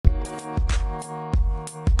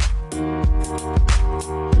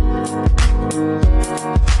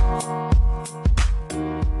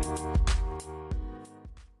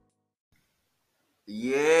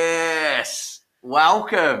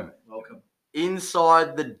Welcome. Welcome.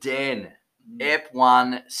 Inside the Den.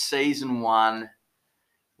 EP1, Season 1.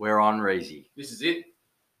 We're on, Reesy. This is it.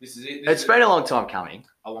 It's been a long time coming.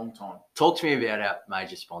 A long time. Talk to me about our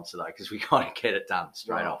major sponsor, though, because we got to get it done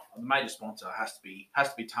straight off. The major sponsor has to be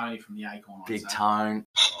Tony from the Acorn. Big Tone.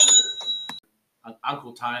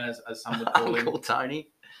 Uncle Tone, as some would call him. Uncle Tony.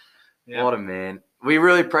 Yeah. What a man. We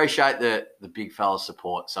really appreciate the big fella's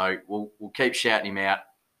support, so we'll keep shouting him out.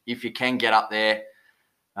 If you can get up there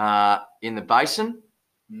in the basin,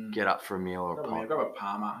 get up for a meal or a pot. Grab a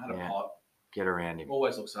Palmer, had a pot. Get around him.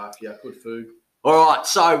 Always looks after you. Good food. All right,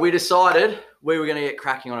 so we decided we were going to get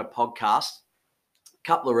cracking on a podcast. A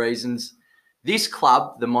couple of reasons. This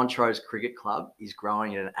club, the Montrose Cricket Club, is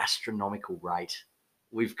growing at an astronomical rate.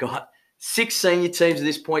 We've got 6 senior teams at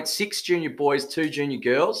this point, 6 junior boys, 2 junior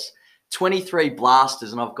girls, 23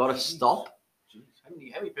 blasters, and I've got to stop. Jeez,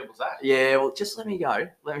 how many people's that? Yeah, well, just let me go.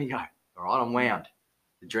 All right, I'm wound.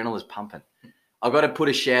 The adrenaline's pumping. I've got to put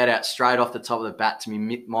a shout out straight off the top of the bat to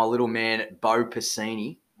my little man, Bo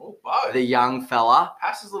Piscini. Oh, Bo. The young fella.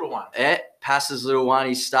 Passes little one. Yeah, Passes little one.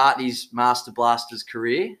 He's starting his Master Blaster's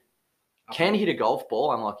career. Can hit a golf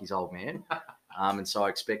ball, unlike his old man. And so I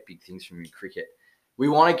expect big things from him in cricket. We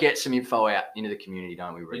want to get some info out into the community,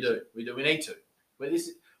 don't we, Rees? We do. We need to.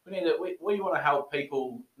 We want to help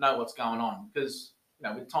people know what's going on because,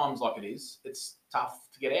 with times like it is, it's tough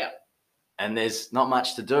to get out. And there's not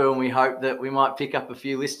much to do, and we hope that we might pick up a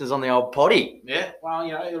few listeners on the old potty. Yeah, well,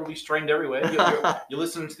 it'll be streamed everywhere. You're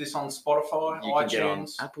listening to this on Spotify, you iTunes, can get on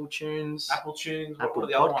Apple Tunes, Apple what are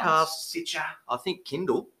the other Podcasts, ones? Stitcher. I think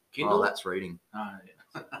Kindle. Oh, that's reading. Oh,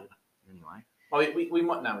 yeah. Anyway. Well, we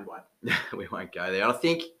might. No, we won't. We won't go there. I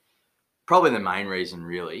think probably the main reason,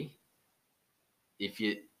 really,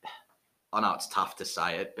 I know it's tough to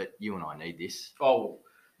say it, but you and I need this. Oh,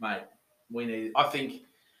 mate, we need.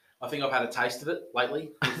 I think I've had a taste of it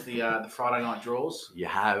lately with the Friday night draws. You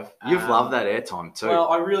have. You've loved that airtime too. Well,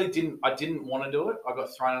 I really didn't. I didn't want to do it. I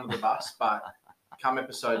got thrown under the bus, but come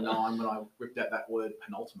episode 9, when I ripped out that word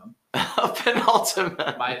penultimum,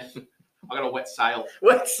 mate, I got a wet sail.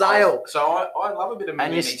 Wet sail. So I love a bit of.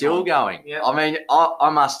 And you're still going. Yeah. I mean,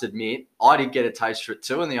 I must admit, I did get a taste for it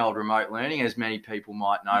too in the old remote learning, as many people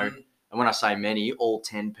might know. And when I say many, all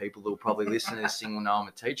 10 people that will probably listen to this thing will know I'm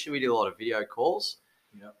a teacher. We do a lot of video calls.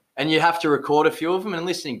 Yep. And you have to record a few of them. And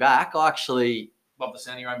listening back, I actually... Love the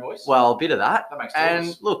sound of your own voice? Well, a bit of that. That makes sense.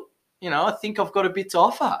 sense. And look, I think I've got a bit to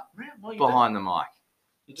offer behind the mic.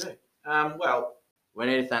 You do. Well... We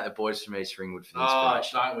need to thank the boys from East Ringwood for the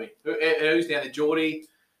inspiration. Don't we? Who's down there? Geordie,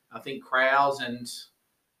 I think Krause and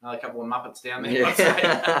another couple of Muppets down there.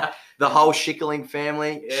 Yeah. The whole Schickling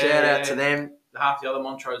family. Yeah. Shout out to them. Half the other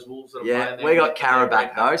Montrose Wolves that are playing there. We got Cara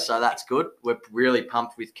back though, so that's good. We're really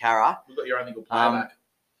pumped with Cara. We've got your only good player back.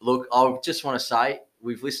 Look, I just want to say,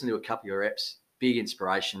 we've listened to a couple of your reps. Big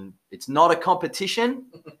inspiration. It's not a competition,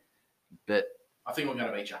 but... I think we're going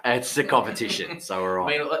to beat you. It's a competition, so we're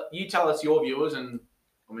on. I mean, you tell us your viewers and,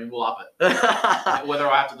 we'll up it. Whether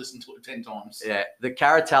I have to listen to it 10 times. Yeah, the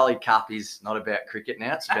Caratali Cup is not about cricket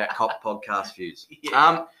now. It's about podcast views.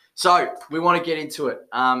 Yeah. So we want to get into it.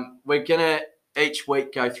 We're going to each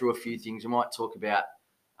week go through a few things. We might talk about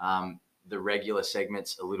the regular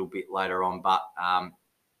segments a little bit later on, but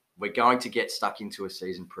we're going to get stuck into a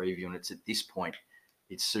season preview, and it's at this point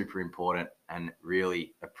it's super important and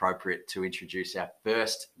really appropriate to introduce our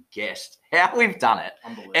first guest. How we've done it.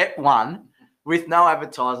 EP1 with no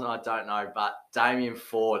advertising, I don't know, but Damian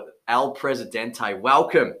Ford, Club Presidente.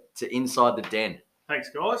 Welcome to Inside the Den. Thanks,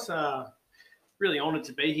 guys. Really honoured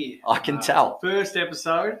to be here. I can tell. First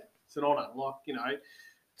episode, it's an honour.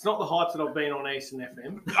 It's not the heights that I've been on Eastern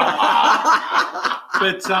FM.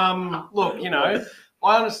 But, look,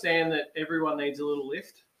 I understand that everyone needs a little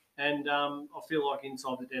lift. And I feel like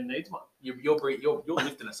Inside the Den needs one. You're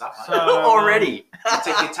lifting us up, mate. So, already.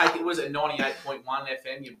 You take it. Was it 98.1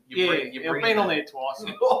 FM? I've been on there twice.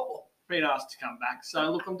 Been asked to come back.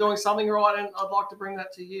 So look, I'm doing something right, and I'd like to bring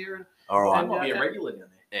that to you. And all right, might be a regular down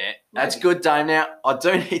there. Yeah, that's good, Dame. Now I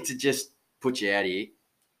do need to just put you out of here.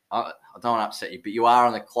 I don't want to upset you, but you are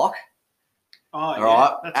on the clock. Oh, all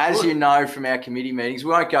right. As you know from our committee meetings,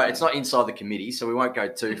 we won't go. It's not inside the committee, so we won't go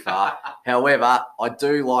too far. However, I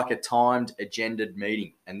do like a timed, agendaed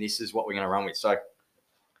meeting, and this is what we're going to run with. So,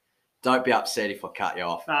 don't be upset if I cut you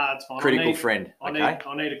off. Nah, it's fine. Critical friend. I need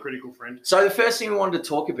a critical friend. So, the first thing we wanted to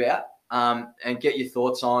talk about and get your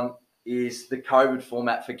thoughts on is the COVID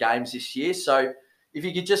format for games this year. So, if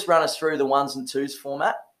you could just run us through the 1s and 2s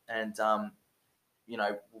format, and we'll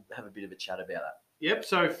have a bit of a chat about that. Yep.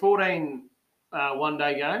 So, 14.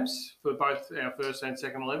 One-day games for both our first and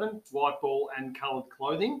second 11, white ball and coloured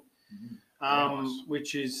clothing. Nice.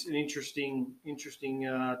 which is an interesting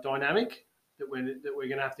dynamic that we're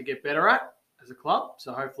going to have to get better at as a club.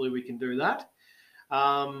 So hopefully we can do that.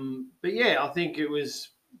 But yeah, I think it was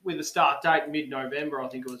with the start date mid-November. I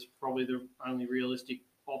think it was probably the only realistic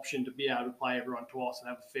option to be able to play everyone twice and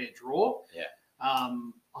have a fair draw. Yeah.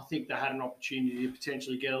 I think they had an opportunity to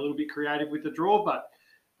potentially get a little bit creative with the draw, but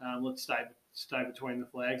let's stay between the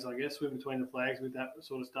flags, I guess, swim between the flags with that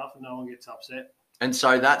sort of stuff, and no one gets upset. And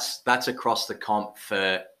so that's across the comp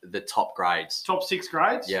for the top grades. Top 6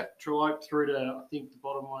 grades. Yeah. True through to, I think, the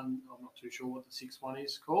bottom one. I'm not too sure what the 6th one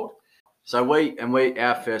is called. So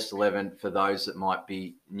our first 11, for those that might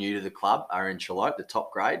be new to the club, are in Trellope, the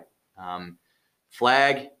top grade.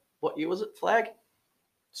 Flag, what year was it? Flag?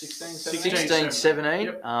 16, 17.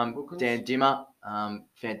 Yep. Dan Dimmer,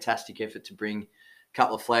 fantastic effort to bring a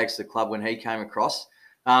couple of flags to the club when he came across.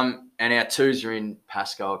 And our 2s are in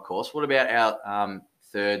Pasco, of course. What about our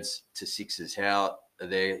 3rds to 6s? How are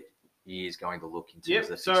their years going to look in terms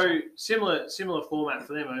of the so similar format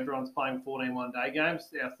for them. Everyone's playing 14 one-day games.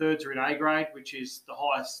 Our 3rds are in A grade, which is the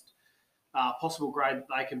highest possible grade that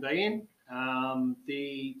they can be in.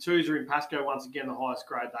 The 2s are in Pasco, once again, the highest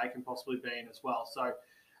grade they can possibly be in as well. So,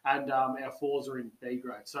 and our 4s are in B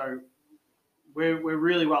grade. So we're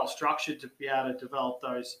really well structured to be able to develop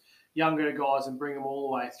those younger guys and bring them all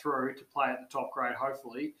the way through to play at the top grade,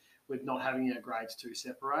 hopefully, with not having our grades too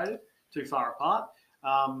far apart.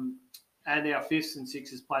 And our 5th and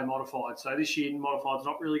 6s play modified. So this year, modified's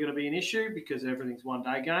not really going to be an issue because everything's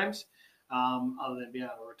one-day games, other than being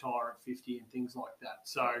able to retire at 50 and things like that.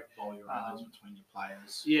 So Bowl your rounds between your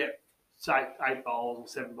players. Yeah, say 8 bowls or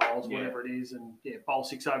 7 bowls, whatever it is, and bowl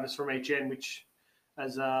 6 overs from each end, which,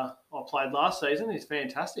 as I played last season, is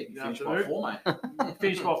fantastic. You don't have to move. 4, mate.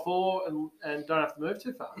 Finish by 4 and don't have to move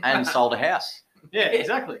too far. And sold a house. Yeah,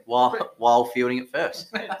 exactly. While fielding it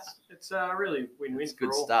first. It's really win-win good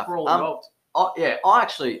for stuff. all involved.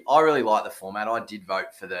 I really like the format. I did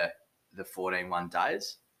vote for the 14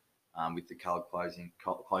 one-days with the coloured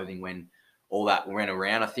clothing when all that went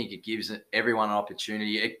around. I think it gives everyone an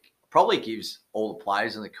opportunity. It probably gives all the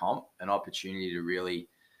players in the comp an opportunity to really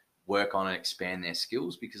work on and expand their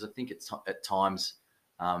skills, because I think at times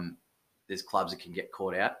there's clubs that can get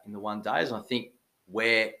caught out in the one-days. And I think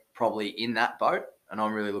we're probably in that boat, and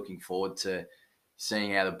I'm really looking forward to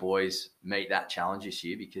seeing how the boys meet that challenge this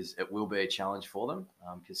year, because it will be a challenge for them,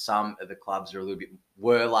 because some of the clubs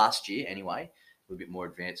were last year anyway, a little bit more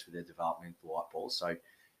advanced with their development of the white balls. So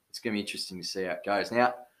it's going to be interesting to see how it goes.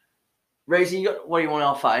 Now, Rees, what do you want to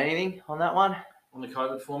offer? Anything on that one? On the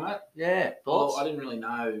COVID format? Yeah. Well, I didn't really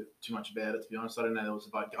know too much about it, to be honest. I didn't know there was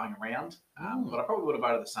a vote going around, but I probably would have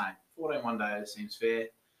voted the same. 14 one-days seems fair.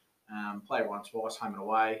 Play once, twice, home and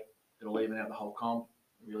away. It'll even out the whole comp.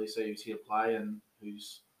 Really see who's here to play and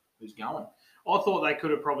who's going. I thought they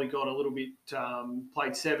could have probably got a little bit,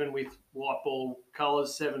 played 7 with white ball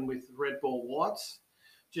colours, 7 with red ball whites.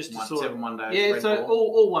 Just to sort 7 of, one-days. yeah, red so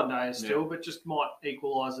ball. all one-days still, but just might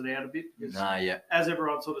equalise it out a bit. Yeah. As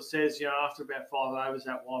everyone sort of says, after about 5 overs,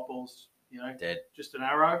 that white ball's, dead. Just an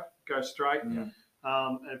arrow, goes straight. Yeah.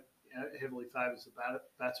 It heavily favours the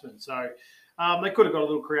batsman. So they could have got a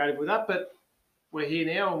little creative with that, but we're here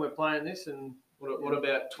now and we're playing this. And what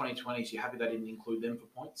about 2020s? You happy they didn't include them for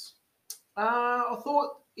points? I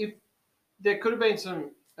thought if there could have been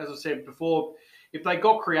some, as I said before, if they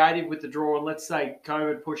got creative with the draw, and let's say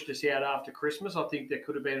COVID pushed us out after Christmas, I think there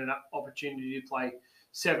could have been an opportunity to play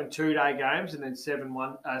 7 two-day games and then 7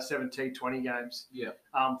 T20 games. Yeah.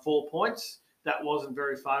 4 points. That wasn't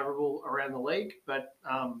very favourable around the league, but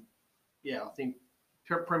I think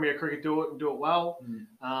Premier Cricket do it and do it well.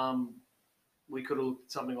 We could have looked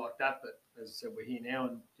at something like that, but as I said, we're here now,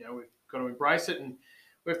 and we've got to embrace it, and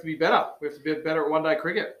we have to be better. We have to be better at one-day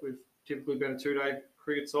cricket. We've typically been a 2-day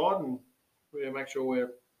cricket side, and we make sure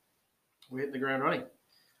we're hitting the ground running.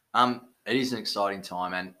 It is an exciting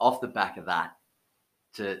time, and off the back of that,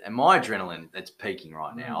 and my adrenaline, it's peaking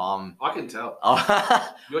right now. I can tell.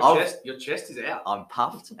 Your chest is out. I'm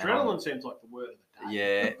puffed. Adrenaline seems like the word of the day.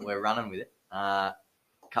 Yeah, we're running with it. A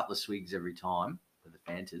couple of swigs every time for the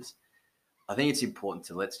Fantas. I think it's important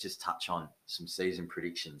let's just touch on some season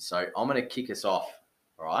predictions. So I'm going to kick us off.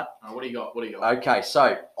 All right. What do you got? Okay,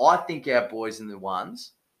 so I think our boys in the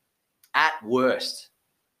ones, at worst,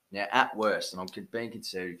 and I'm being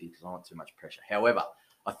conservative here because I don't want too much pressure. However,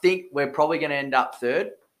 I think we're probably going to end up 3rd,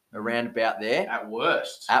 around about there. At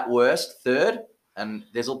worst, 3rd. And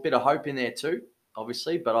there's a bit of hope in there too,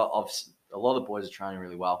 obviously, but a lot of the boys are training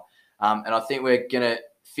really well. And I think we're going to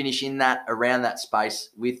finish around that space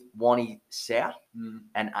with Wanty South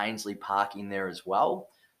and Ainsley Park in there as well.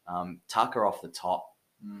 Tucker off the top.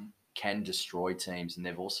 can destroy teams, and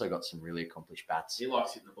they've also got some really accomplished bats. He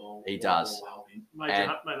likes hitting the ball. He does. Ball will help him. Made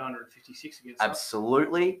 156 against us.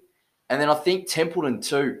 Absolutely. And then I think Templeton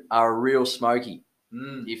too are a real smoky.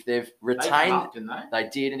 If they've retained, up, didn't they? They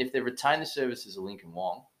did, and if they've retained the services of Lincoln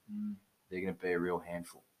Wong, they're going to be a real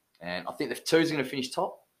handful. And I think the twos are going to finish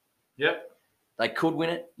top. Yep. They could win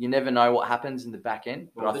it. You never know what happens in the back end,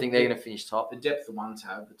 but I think they're going to finish top. The depth the ones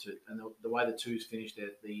have, the two, and the way the twos finished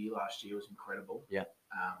the year last year was incredible. Yeah.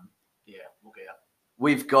 Look out.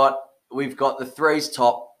 We've got the threes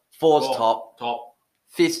top, fours top,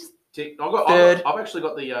 fifth. Third. I've actually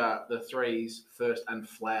got the threes first and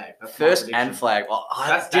flag. That's first and flag. Well,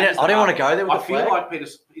 I didn't want to go there with the flag. I feel like Peter.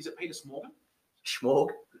 Is it Peter Smorgan? Schmorg.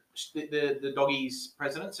 The doggies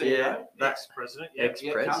president. CEO? Yeah, ex-president. Yeah,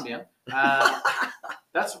 calm down.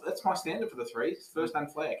 That's my standard for the threes, first and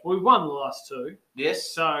flag. Well, we've won the last two.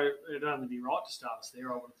 Yes. So it'd only be right to start us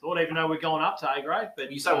there, I would have thought, even though we're going up to A grade. But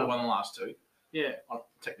you say we won the last two. Yeah. On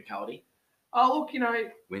technicality. Oh, look,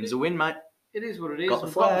 win's a win, mate. It is what it is. Got the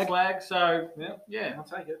We've flag. got the flag, so yeah, I'll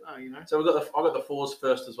take it. Oh, So I've got the fours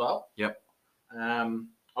first as well. Yep. I've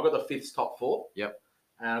got the fifths top four. Yep.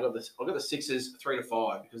 And I've got the sixes 3 to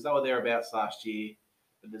 5 because they were thereabouts last year.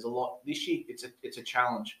 But there's a lot this year. It's a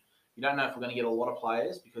challenge. You don't know if we're going to get a lot of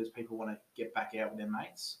players because people want to get back out with their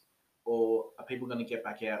mates, or are people going to get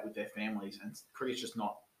back out with their families? And cricket's just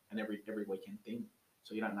not an every weekend thing.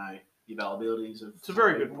 So you don't know the availabilities of. It's a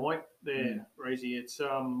very good point there, Reesy. It's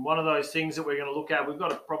one of those things that we're going to look at. We've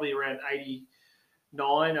got probably around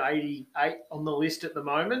 89 or 88 on the list at the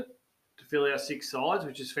moment to fill our 6 sides,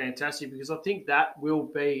 which is fantastic because I think that will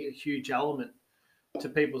be a huge element to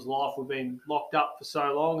people's life. We've been locked up for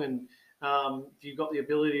so long, and if you've got the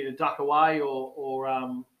ability to duck away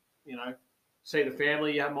or see the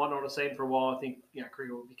family you might not have seen for a while, I think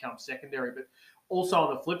cricket will become secondary. But also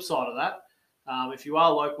on the flip side of that, if you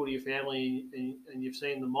are local to your family and you've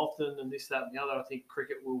seen them often and this, that, and the other, I think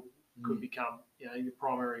cricket could become your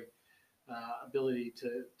primary ability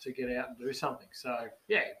to get out and do something. So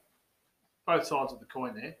both sides of the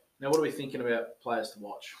coin there. Now, what are we thinking about players to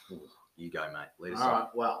watch? You go, mate. Lead us All right.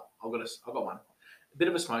 Well, I've got one. A bit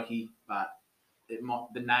of a smoky, but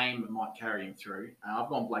the name might carry him through. I've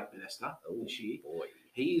gone Blake Podesta this year. Boy.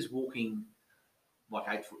 He is walking like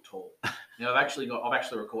 8 foot tall. Now I've actually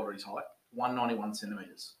recorded his height, 191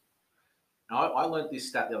 centimeters. Now I learned this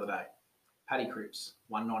stat the other day. Paddy Cripps,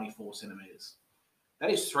 194 centimeters. That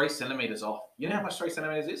is 3 centimeters off. You know how much 3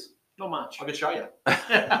 centimeters is? Not much. I could show you.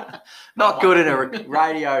 Not good in a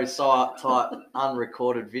radio type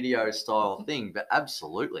unrecorded video style thing, but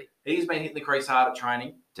absolutely. He's been hitting the crease hard at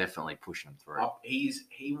training. Definitely pushing him through.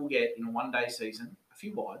 He will get in a 1 day season a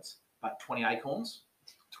few wides, but 20 acorns.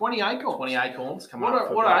 20 acorns. 20 acorns.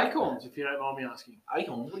 What are acorns, if you don't mind me asking?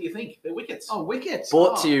 Acorns. What do you think? They're wickets. Oh, wickets.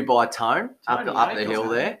 Brought to you by Tone up the hill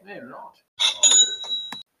there. Yeah, right.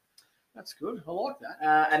 That's good. I like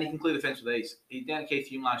that. And he can clear the fence with ease. He down at Keith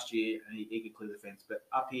Hume last year, and he could clear the fence. But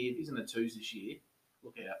up here, if he's in the 2s this year,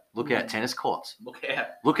 look out. Look out, tennis courts. Look out.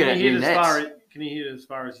 Look at new nets. Can he hit as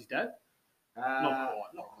far as his dad? Not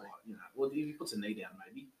quite. Well, if he puts a knee down,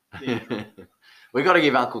 maybe. Yeah. We've got to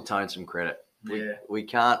give Uncle Tone some credit. We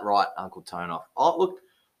can't write Uncle Tone off.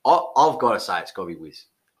 I've got to say it's got to be Wiz.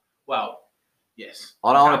 Well, yes.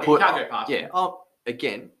 I don't want to put. Can't go past him.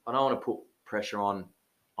 I don't want to put pressure on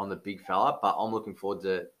the big fella, but I'm looking forward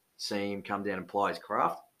to seeing him come down and apply his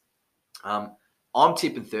craft. I'm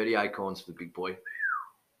tipping 30 acorns for the big boy.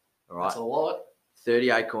 All right. That's a lot. 30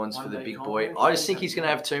 acorns for the big boy. I just think he's going to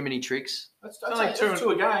have too many tricks. That's only two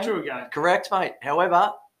a game. 2 a game. Correct, mate.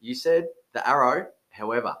 However, you said the arrow.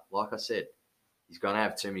 However, like I said, he's going to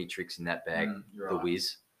have too many tricks in that bag. The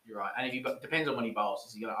Wiz. You're right. And depends on when he bowls.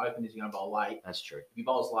 Is he going to open? Is he going to bowl late? That's true. If he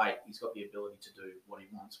bowls late, he's got the ability to do what he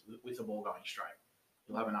wants with the ball going straight.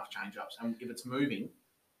 He'll have enough change-ups. And if it's moving,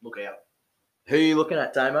 look out. Who are you looking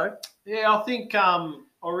at, Damo? Yeah, I think I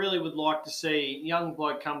really would like to see a young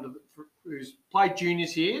bloke who's played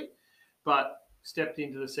juniors here, but stepped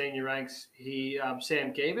into the senior ranks.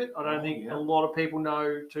 Sam Gavett. I don't think a lot of people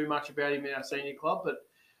know too much about him in our senior club, but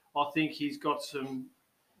I think he's got some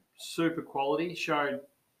super quality. Showed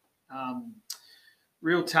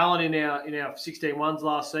real talent in our 16-1s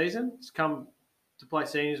last season. He's come to play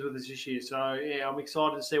seniors with us this year. So, I'm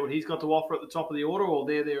excited to see what he's got to offer at the top of the order or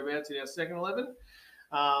thereabouts in our second 11.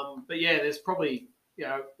 But, there's probably,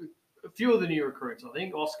 a few of the new recruits, I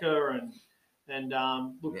think, Oscar and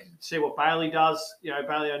see what Bailey does.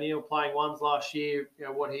 Bailey O'Neill playing ones last year,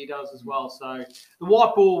 what he does as well. So, the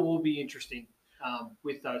white ball will be interesting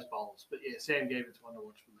with those bowlers. But, Sam Gavett's one to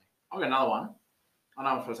watch for me. I've got another one. I know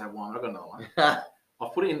I'm supposed to have one. I've got another one.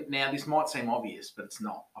 I've put in, now this might seem obvious, but it's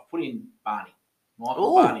not. I've put in Barney.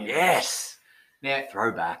 Oh, Barney. yes. Now,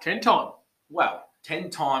 Throwback. 10-time. well,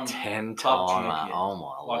 10-time 10 club timer. champion. Oh,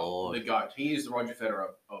 my Like Lord. the GOAT. He is the Roger Federer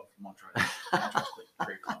of Montrose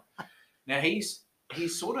Cricket Club. Now, he's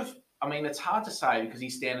sort of, I mean, it's hard to say because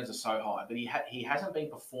his standards are so high, but he hasn't been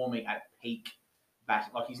performing at peak bat.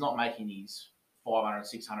 Like, he's not making his 500,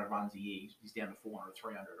 600 runs a year. He's down to 400,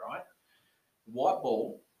 300, right? White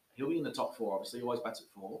ball, he'll be in the top 4, obviously. He always bats at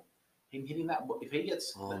 4. Him hitting that, if he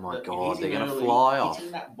gets... Oh, my God, they're going to fly off.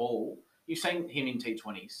 Hitting that ball, you've seen him in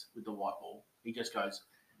T20s with the white ball. He just goes...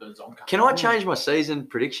 Can I change my season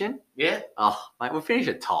prediction? Yeah. Oh, mate, we'll finish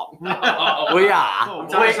at top. We Oh, are. Now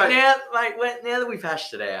that we've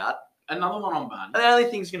hashed it out, another one on Barney. the only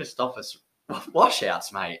thing's going to stop us,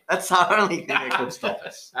 washouts, mate. That's the only thing that could stop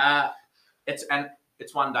us. It's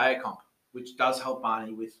one day a comp, which does help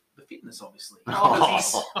Barney with the fitness, obviously.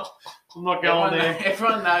 I'm not going there.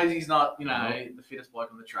 Everyone knows he's not, the fittest bloke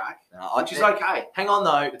on the track, No, which is okay. Hang on,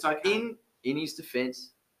 though. It's okay. In his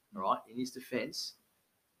defence, right? In his defence,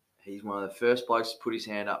 he's one of the first blokes to put his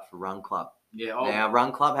hand up for Run Club. Yeah. Now,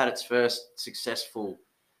 Run Club had its first successful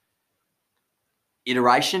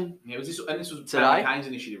iteration. Yeah, this was today? Matt McCain's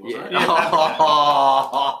initiative, wasn't it? Yeah.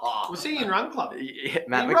 Was he in Run Club? Yeah,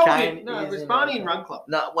 Matt He rolled McCain. in- No, it is was in Barney in Run Club.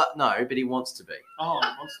 No, but he wants to be. Oh, he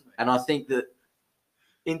wants to be. And I think that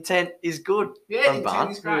intent is good. Yeah, from intent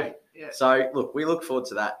Barn. is great. Yeah. So, look, we look forward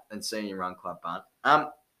to that and seeing you Run Club, Barn.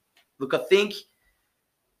 Look, I think,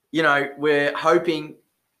 we're hoping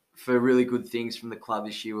for really good things from the club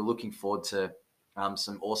this year. We're looking forward to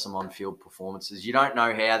some awesome on-field performances. You don't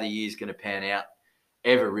know how the year's going to pan out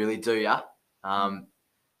ever, really, do you?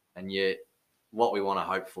 What we want to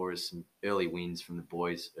hope for is some early wins from the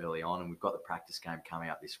boys early on, and we've got the practice game coming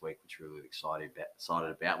up this week, which we're really excited about.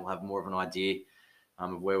 We'll have more of an idea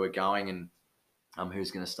of where we're going and who's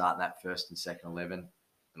going to start in that first and second 11,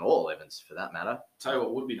 and all 11s for that matter. Tell you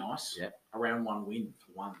what would be nice. Yeah. A round one win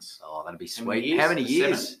for once. Oh, that'd be How many sweet. years? How many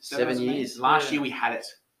years? 7 years. Last year we had it.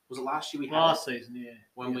 Was it last year we had Last it? season, yeah.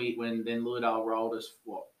 When then Lillardale rolled us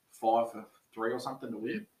 5 for 3 or something to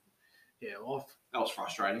win. Yeah, well, That was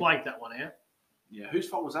frustrating. I've blanked that one out. Yeah, whose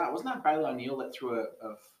fault was that? Wasn't that Bailey O'Neill that threw a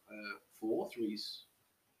 4 through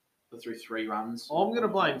 3 runs? I'm going to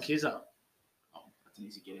blame Kizza Oh, that's an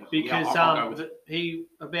easy get out. because I'll go with it. he,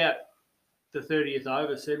 about the 30th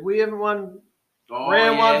over, said, we haven't won Oh,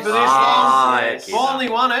 round one for this Ah, long. yes. Finally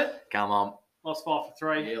won it. Come on. Lost 5 for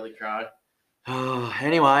 3. Early crow.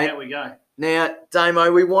 Anyway, There we go. now,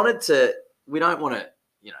 Damo, we don't want to,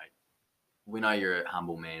 we know you're a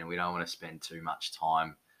humble man and we don't want to spend too much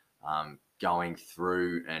time going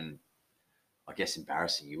through and, I guess,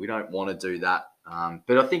 embarrassing you. We don't want to do that.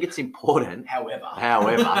 But I think it's important. However,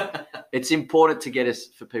 It's important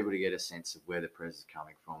for people to get a sense of where the press is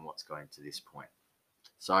coming from, what's going to this point.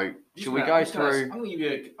 So, should we go through? I'm going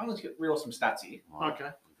to reel some stats here. Oh, Okay.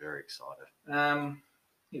 I'm very excited.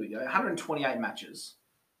 Here we go. 128 matches,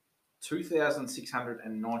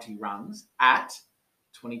 2,690 runs at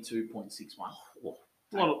 22.61.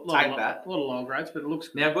 Take that. A lot of lower grades, but it looks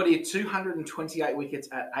good. Now I've got here 228 wickets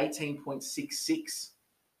at 18.66.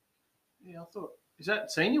 Yeah, I thought, is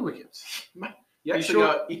that senior wickets? You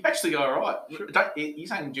actually go all right. Sure. You're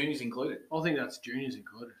saying juniors included? I think that's juniors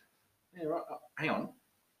included. Yeah, right. Hang on.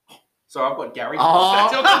 So I've got Gary. Oh,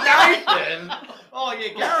 yeah,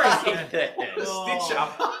 Gary. Stitch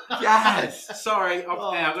up. Yes. Sorry, I've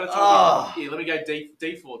got to talk. Here, let me go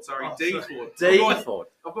D Ford. Sorry, D Ford. D Ford.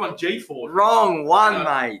 I've gone G Ford. Wrong one,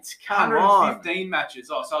 mate. Come on. 115 matches.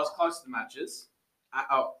 Oh, so I was close to the matches.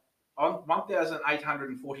 On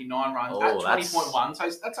 1,849 runs at 20.1. So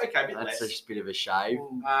that's okay, a bit less. That's a bit of a shave.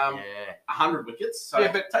 100 wickets. So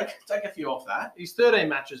Yeah, but take a few off that. He's 13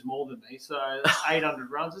 matches more than me, so that's 800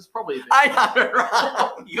 runs. It's probably a bit. 800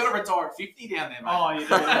 runs. You got to retire at 50 down there, mate. Oh, you do.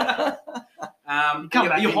 Come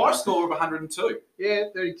back your high score of 102. Yeah,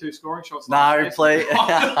 32 scoring shots. No, please.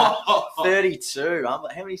 Oh. 32. How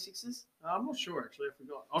many sixes? I'm not sure, actually. I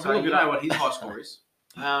forgot. I'll So look you it know up. what his high score is?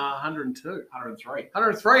 102. 103.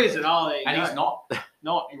 103 is it? Oh, there you And go. he's not.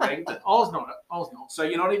 Not. He ranked it. I was not. So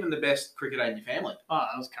you're not even the best cricketer in your family. Oh,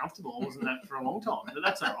 I was comfortable. I wasn't that for a long time, but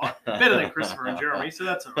that's all right. Better than Christopher and Jeremy, so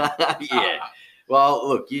that's all right. Yeah. Well,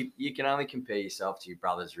 look, you can only compare yourself to your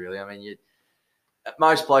brothers, really. I mean,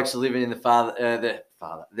 most blokes are living in the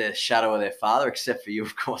shadow of their father, except for you,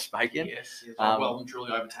 of course, Bacon. Yes. Well and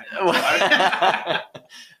truly overtaken.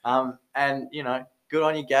 And, good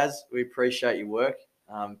on you, Gaz. We appreciate your work.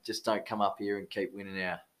 Just don't come up here and keep winning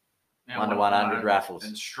our 1 to 100 raffles.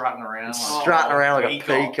 And strutting around. Strutting around like a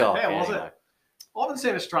peacock. How was it? I haven't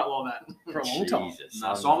seen a strut like that for a long time. Jesus,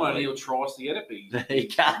 No, Simon O'Neill tries to get it, but he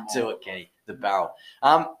can't do it, can he? The barrel.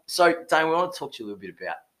 So, Dane, we want to talk to you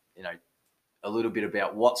a little bit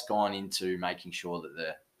about what's gone into making sure that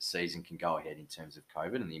the season can go ahead in terms of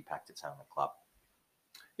COVID and the impact it's had on the club.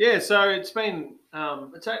 Yeah, so it's been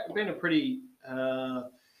a pretty I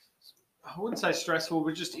wouldn't say stressful,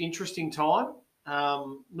 but just interesting time.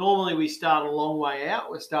 Normally we start a long way out.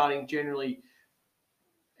 We're starting generally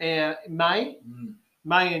May.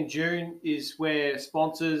 May and June is where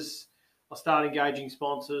sponsors I start engaging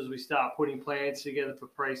sponsors. We start putting plans together for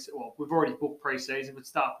we've already booked pre-season, but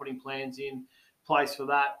start putting plans in place for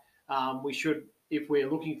that. We should, if we're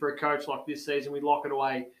looking for a coach like this season, we lock it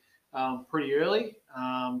away pretty early,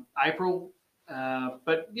 April.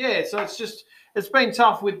 But yeah, so it's been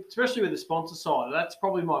tough especially with the sponsor side. That's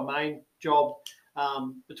probably my main job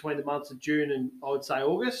between the months of June and I would say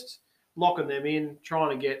August, locking them in,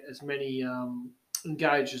 trying to get as many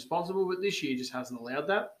engaged as possible. But this year just hasn't allowed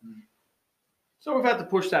that. So we've had to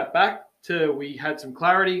push that back till we had some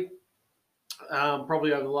clarity,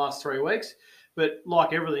 probably over the last 3 weeks. But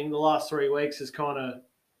like everything, the last 3 weeks is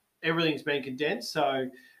everything's been condensed. So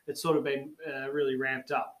it's sort of been really ramped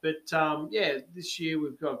up. But this year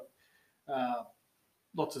we've got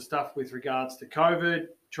lots of stuff with regards to COVID,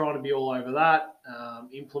 trying to be all over that,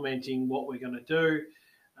 implementing what we're going to do,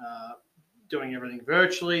 doing everything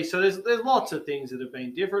virtually. So there's lots of things that have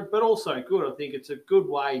been different, but also good. I think it's a good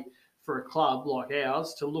way for a club like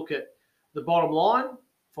ours to look at the bottom line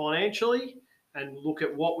financially and look at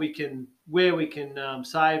where we can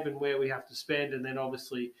save and where we have to spend, and then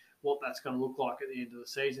obviously what that's going to look like at the end of the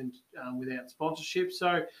season without sponsorship.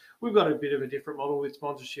 So we've got a bit of a different model with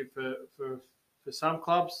sponsorship for some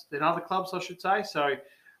clubs than other clubs, I should say. So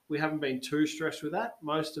we haven't been too stressed with that.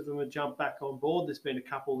 Most of them have jumped back on board. There's been a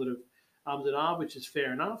couple that have ummed and ahed, which is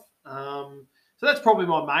fair enough. So that's probably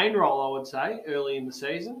my main role, I would say, early in the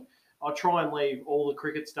season. I try and leave all the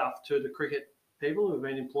cricket stuff to the cricket people who have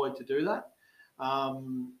been employed to do that.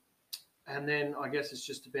 And then I guess it's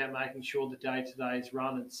just about making sure the day-to-day is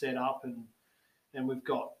run and set up and we've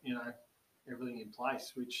got, everything in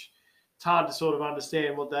place, which it's hard to sort of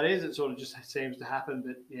understand what that is. It sort of just seems to happen,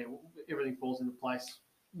 but yeah, everything falls into place.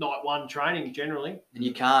 Night one training generally. And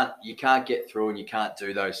you can't get through and you can't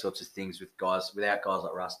do those sorts of things without guys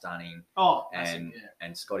like Russ Dunning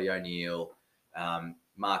and Scotty O'Neill.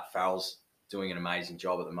 Mark Farrell's doing an amazing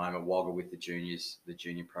job at the moment. Wagga with the juniors, the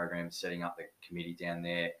junior program, setting up the committee down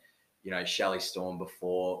there. Shelley Storm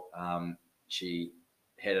before she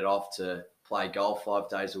headed off to play golf 5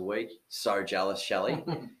 days a week. So jealous, Shelley.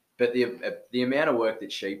 But the amount of work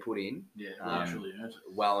that she put in,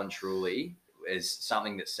 well and truly, is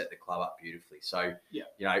something that set the club up beautifully. So,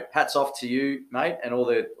 hats off to you, mate, and all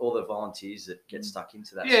the volunteers that get stuck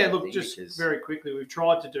into that. Yeah, look, very quickly, we've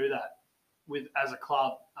tried to do that as a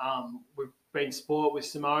club. We've been sport with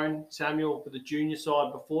Simone Samuel for the junior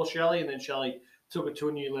side before Shelley, and then Shelley took it to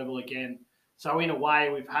a new level again. So in a way,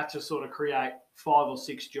 we've had to sort of create 5 or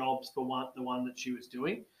 6 jobs for the one that she was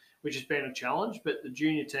doing, which has been a challenge. But the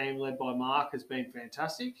junior team led by Mark has been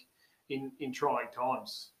fantastic in trying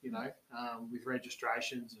times, with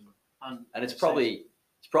registrations and it's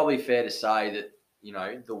probably fair to say that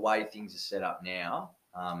the way things are set up now,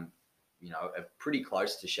 are pretty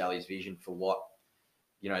close to Shelley's vision for what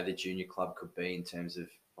the junior club could be in terms of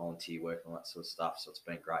volunteer work and all that sort of stuff. So it's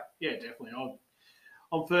been great. Yeah, definitely.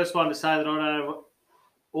 I'm first one to say that I don't have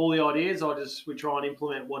all the ideas. We try and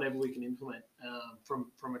implement whatever we can implement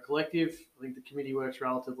from a collective. I think the committee works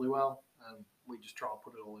relatively well. We just try and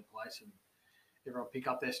put it all in place and everyone pick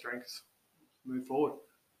up their strengths, move forward.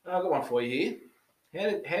 I've got one for you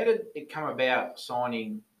here. How did it come about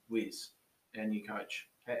signing Wiz, our new coach?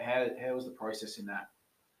 How was the process in that?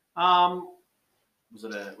 Was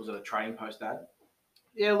it a trading post ad?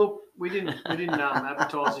 Yeah, look, we didn't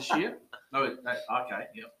advertise this year. No, okay,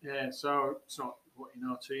 yep. Yeah, so it's not what you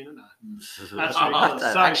know, to you know. That's ridiculous.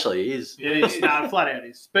 That actually is. It is. No, flat out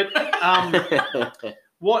is. But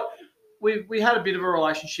what we had a bit of a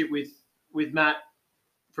relationship with Matt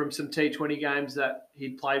from some T20 games that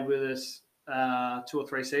he'd played with us 2 or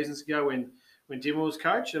 3 seasons ago when Dimmer was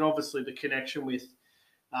coach, and obviously the connection with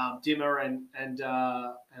Dimmer and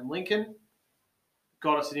Lincoln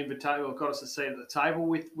got us an invitation, or got us a seat at the table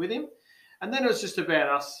with him. And then it was just about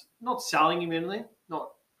us not selling him anything, not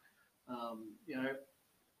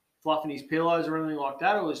fluffing his pillows or anything like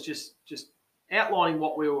that. It was just outlining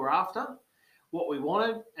what we were after, what we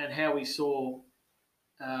wanted, and how we saw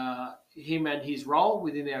him and his role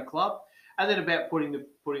within our club, and then about putting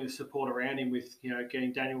the support around him with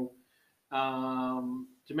getting Daniel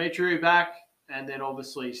Demetriou back and then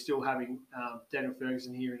obviously still having Daniel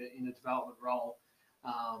Ferguson here in a development role.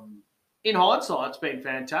 In hindsight, it's been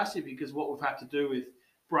fantastic because what we've had to do with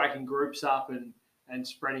breaking groups up and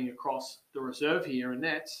spreading across the reserve here and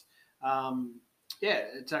nets,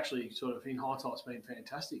 it's actually sort of in hindsight it's been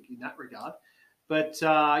fantastic in that regard. But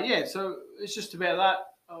so it's just about that.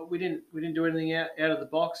 We didn't do anything out of the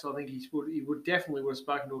box. I think he would definitely have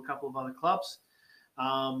spoken to a couple of other clubs.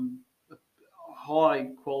 A high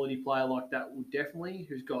quality player like that would definitely,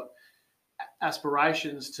 who's got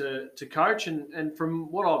aspirations to coach, and from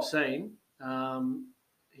what I've seen,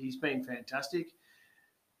 he's been fantastic.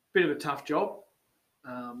 Bit of a tough job,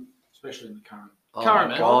 especially in the current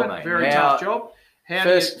climate. Very tough job.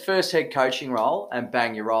 First head coaching role, and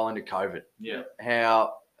bang, you roll into COVID. Yeah.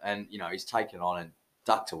 He's taken on and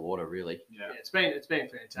ducked to water really. Yeah, it's been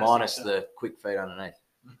fantastic. Minus the quick feet underneath.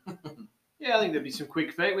 Yeah, I think there'll be some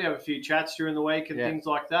quick feet. We have a few chats during the week and things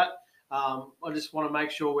like that. I just want to make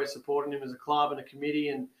sure we're supporting him as a club and a committee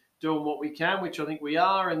and doing what we can, which I think we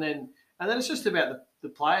are. And then it's just about the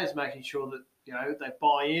players making sure that they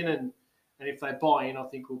buy in, and if they buy in, I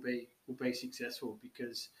think we'll be successful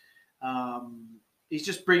because he's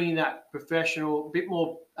just bringing that professional, bit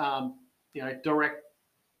more direct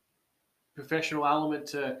professional element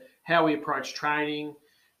to how we approach training,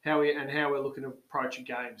 how we're looking to approach a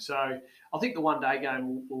game. So I think the one-day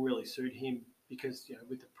game will really suit him because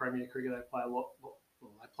with the Premier Cricket they play a lot. Well,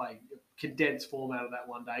 they play a condensed format of that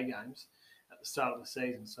one-day games at the start of the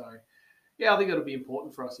season. So I think it'll be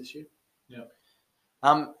important for us this year. Yeah.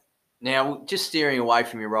 Now, just steering away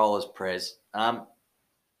from your role as Prez, I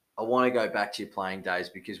want to go back to your playing days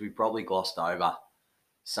because we probably glossed over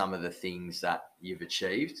some of the things that you've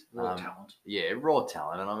achieved. Raw talent. Yeah, raw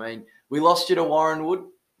talent. And I mean, we lost you to Warren Wood.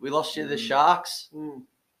 We lost you to the Sharks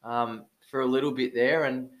for a little bit there.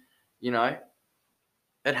 And,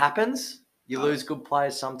 it happens. You lose good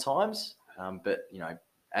players sometimes. But,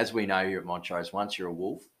 as we know here at Montrose, once you're a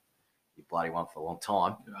Wolf, you bloody won for a long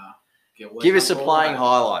time. Give us a playing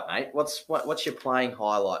highlight, mate. What's your playing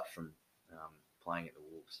highlight from playing at the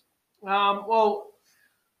Wolves? Well,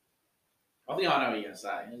 I think I know what you're going to say.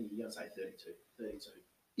 You're going to say 32.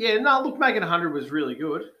 Yeah, no, look, making 100 was really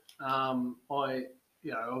good.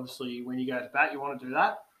 Obviously when you go to bat, you want to do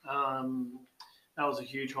that. That was a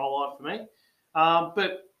huge highlight for me.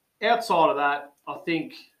 But outside of that, I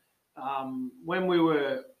think when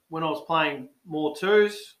I was playing more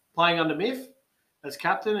twos, playing under Miff as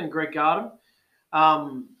captain and Greg Gardem,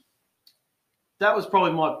 that was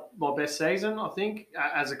probably my best season, I think,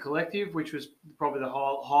 as a collective, which was probably the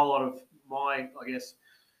highlight of my, I guess,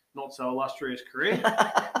 not so illustrious career.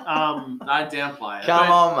 Don't downplay it.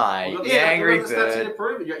 Come on, mate. The angry bird. That's to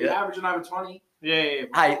prove it. You're averaging over 20. Yeah.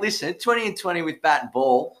 Hey, listen, 20 and 20 with bat and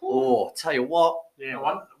ball. Oh, tell you what.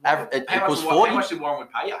 Yeah. It equals 40. How much did Warren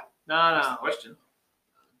would pay you? No. That's the question.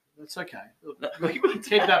 That's okay.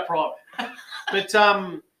 Keep that private. But,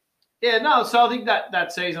 so I think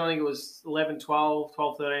that season, I think it was 11, 12,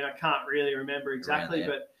 13. I can't really remember exactly,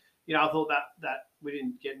 but, I thought that we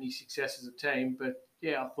didn't get any success as a team. But,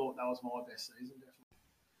 I thought that was my best season, definitely.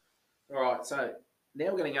 All right, so now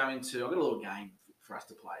we're going to go into, I've got a little game for us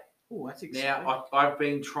to play. Oh, that's exciting. Now, I've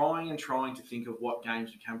been trying to think of what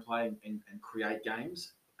games we can play and create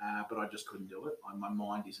games, but I just couldn't do it. My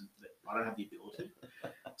mind isn't, I don't have the ability.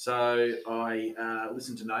 So I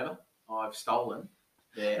listened to Nova. I've stolen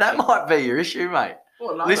their... That might be your issue, mate.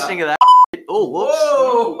 Well, Nova. Listening to that. Oh, whoops.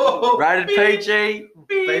 Whoa. Rated PG.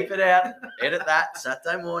 Beep it out. Edit that.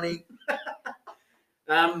 Saturday morning.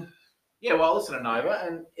 Well, I listen to Nova,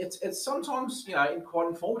 and it's sometimes quite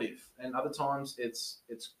informative, and other times it's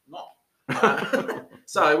not.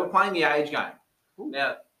 So we're playing the age game.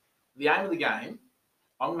 Now, the aim of the game,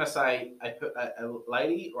 I'm going to say a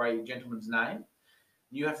lady or a gentleman's name.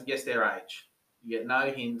 You have to guess their age. You get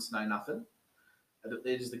no hints, no nothing.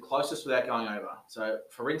 It is the closest without going over. So,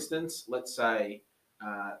 for instance, let's say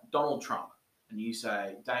Donald Trump, and you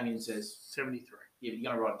say, Damien says 73. Yeah, you're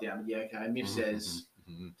going to write it down. But yeah, okay. Miff says,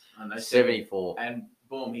 I don't know, 74. And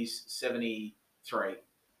boom, he's 73.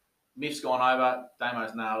 Miff's gone over.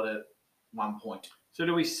 Damo's nailed it. 1 point. So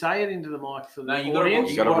do we say it into the mic for the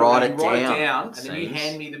audience? You got to write it down, and then you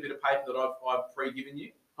hand me the bit of paper that I've pre-given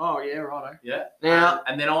you. Oh yeah, righto. Yeah. Now,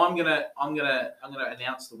 and then I'm gonna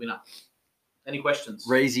announce the winner. Any questions?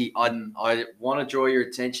 Reesy, I want to draw your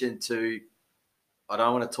attention to. I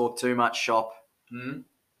don't want to talk too much shop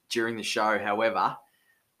during the show. However,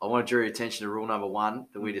 I want to draw your attention to rule number 1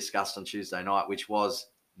 that we discussed on Tuesday night, which was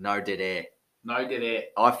no dead air. No dead air.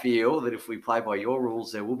 I feel that if we play by your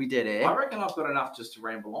rules, there will be dead air. I reckon I've got enough just to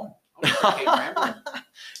ramble on. Keep rambling.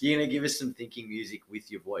 You're going to give us some thinking music with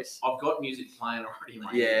your voice. I've got music playing already in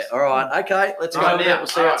my Yeah, ears. all right. Okay, let's go Right, with now, it. We'll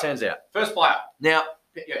see all how it right. turns out. First player. Now,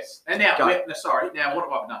 Yes. And now, Go. now what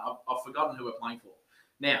have I done? I've forgotten who we're playing for.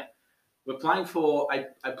 Now, we're playing for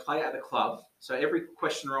a player at the club. So every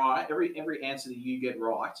question right, every answer that you get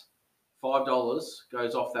right, $5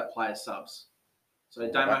 goes off that player's subs. So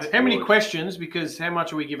Damo, How many questions? Because how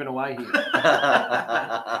much are we giving away here?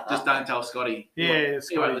 just don't tell Scotty. Yeah, He won't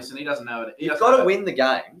Scotty. listen. He doesn't know it. He you've doesn't got to know win the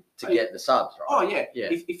game to get the subs, right? Oh yeah. Yeah.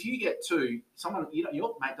 If you get two,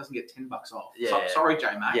 your mate doesn't get $10 off. Yeah. Sorry, J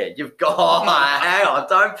mate. Yeah, you've got. Hang on,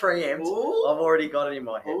 don't preempt. Ooh. I've already got it in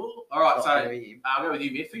my head. Ooh. All right. Not So gonna be him. I'll go with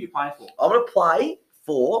you, Miff. Who are you playing for? I'm going to play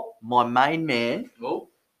for my main man, Oh.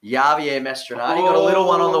 Javier Mastronardi. Got a little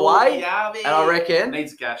one on the way, Javi. and I reckon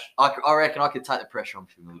Needs cash. I reckon I could take the pressure off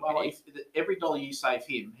him a little Well, bit. if every dollar you save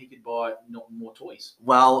him, he could buy more toys,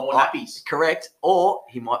 Well, more nappies. correct. Or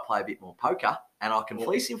he might play a bit more poker, and I can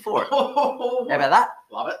fleece him for it. How How about that?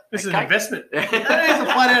 Love it. This is Okay. an investment. That is a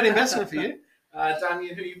flat out investment for you.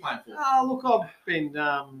 Damian, who are you playing for? Look, I've been.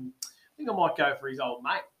 I think I might go for his old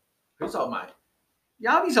mate. Who's old mate?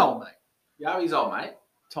 Yavi's old mate, Yavi's old mate.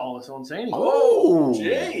 Tyler Sonsini. Oh,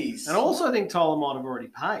 Jeez. And I also think Tyler might have already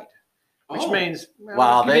paid, which means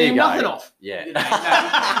Well, we're there giving you him go. nothing off. yeah.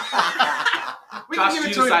 We can Trust give you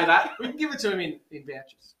it to to him. say that. We can give it to him in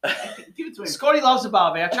vouchers. Give it to him. Scotty loves a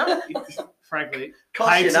bar voucher. Frankly, Cost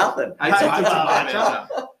you hates it. nothing. Hates Hates it, hates a bar it, voucher.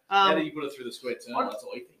 mate. How Um, do you put it through the square turn? That's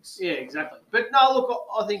all he thinks. Yeah, exactly. But no, look,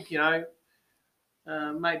 I think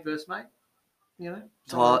mate versus mate.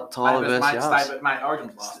 Tyler versus mate, Yaz. stay, but mate,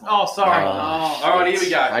 Origin's last. Oh, sorry. Oh. All right, here we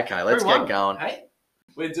go. Okay, let's Who get won? going. Hey,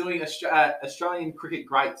 we're doing Australian cricket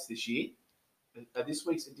greats this year. This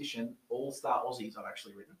week's edition, All-Star Aussies, I've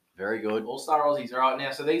actually written. Very good. All-Star Aussies. All right,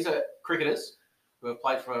 now, so these are cricketers who have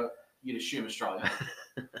played for, you'd assume, Australia.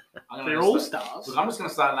 They're all stars. I'm just going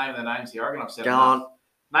to start naming their names here. I reckon I've said Go enough.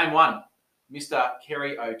 on. Name one, Mr.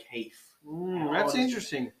 Kerry O'Keefe. That's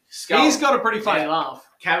interesting. Skull. He's got a pretty funny Yeah. laugh.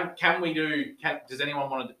 Can we do? Does anyone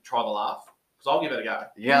want to try the laugh? Because I'll give it a go.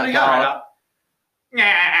 Yeah, Give it a go go. Straight on. up.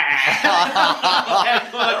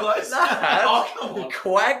 Close. Oh, come on.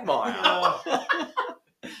 Quagmire. Oh.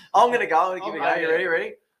 I'm going to go. I'm going to give it a go. You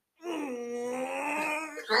ready?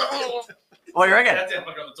 What do you reckon? That sounds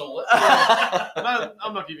like I'm the toilet. No,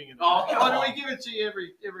 I'm not giving it. Oh, come Why on. do we give it to you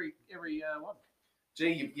every one?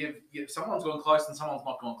 Gee, someone's gone close and someone's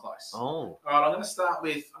not gone close. Oh. All right, I'm going to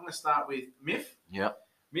start with Miff. Yep.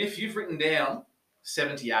 Miff, you've written down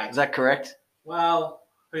 78. Is that correct? Well,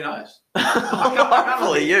 who knows?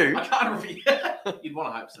 Hopefully you. I can't review. You'd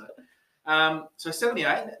want to hope so. So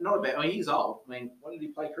 78, not a bad. I mean, he's old. I mean, when did he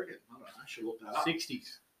play cricket? I don't know. I should look that up.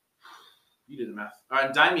 60s. You do the math. All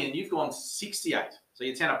right, Damien, you've gone 68. So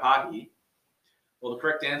you're 10 apart here. Well, the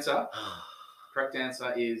correct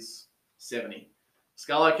answer is 70.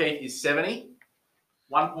 Skull O'Keefe is 70.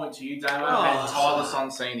 1 point to you, Damo, and Tyler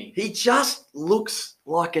Sonsini. He just looks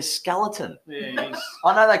like a skeleton. Yeah, he's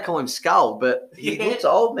I know they call him Skull, but he Yeah. looks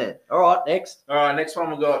old, man. All right, next. All right, next one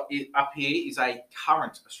we've got up here is a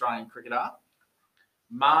current Australian cricketer,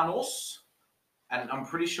 Manos, and I'm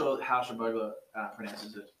pretty sure how Shabogla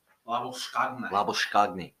pronounces it. Labuschagne.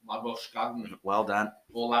 Labushkagni. Well done.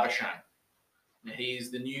 Or Labuschagne. Now,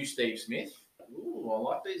 he's the new Steve Smith. Ooh, I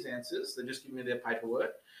like these answers. They're just giving me their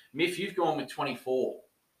paperwork. Miff, you've gone with 24.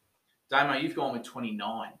 Damo, you've gone with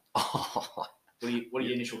 29. Oh, What are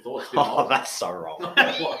your initial thoughts? Bit old. that's so wrong. What?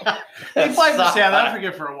 he played for South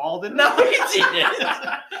Africa for a while, didn't he? No, he didn't.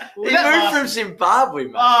 Well, He that moved from last- Zimbabwe,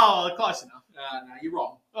 mate. Oh, close enough. No, you're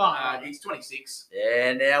wrong. Oh, He's 26.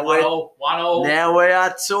 Yeah, now One we're all. now we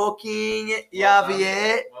are talking Well done.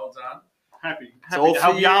 Javier. Well done. happy It's all to for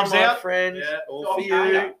help you, Yarms my out. friend. Yeah. All Oh, for no,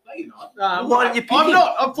 you. no, you're not. Why don't you pick I'm him?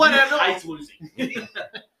 not. I'm flat out You not. hate losing.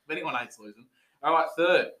 If anyone hates losing. All right,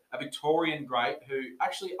 third, a Victorian great who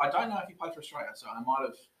actually I don't know if he played for Australia, so I might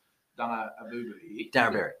have done a boo-boo here.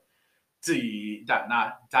 Darren Berry.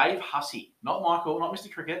 Dave Hussey, not Michael, not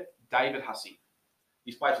Mr. Cricket, David Hussey.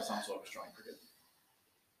 He's played for some sort of Australian cricket.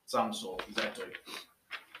 Some sort. He's that dude.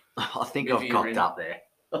 I think If I've you're cocked in. up there.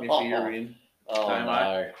 If you're in. Oh, Damo.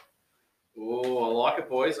 no. Oh, I like it,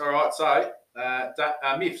 boys. All right, so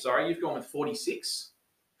Miff, sorry, you've gone with 46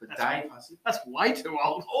 for That's Dave Hussey. That's way too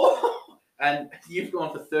old. Oh, and you've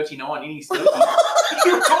gone for 39 in his 30s.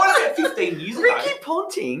 You were talking about 15 years ago. Ricky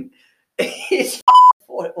Ponting is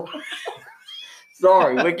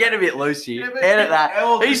Sorry, we're getting a bit loose here. Yeah, but- Edit that.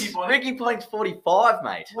 How old is Ricky Ponting's 45,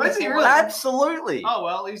 mate. Is he really? Absolutely. Oh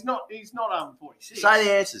well, he's not 46. Say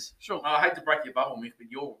the answers. Sure. I hate to break your bubble, Miff, but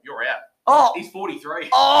you're out. Oh! He's 43.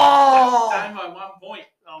 Oh! Damo, 1 point.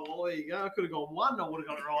 Oh, well, there you go. I could have gone 1. I would have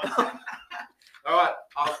got it right. All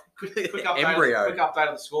right. Quick update. Embryo. Quick update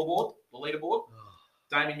of the scoreboard, the leaderboard.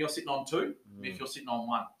 Damien, you're sitting on 2. Miff, you're sitting on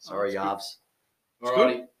 1. Sorry, Yavs. All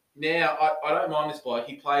righty. Now, I don't mind this bloke.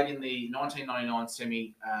 He played in the 1999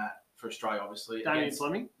 semi for Australia, obviously. Damian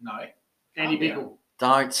Fleming? No. Andy Calm down. Bickle.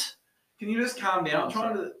 Don't. Can you just calm down? I'm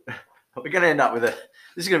trying to. We're going to end up with a...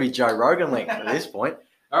 This is going to be Joe Rogan link at this point.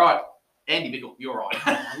 All right. Andy Bickle, you're right.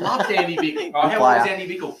 I loved Andy Bickle. All right, how old was Andy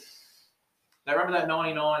Bickle? They remember that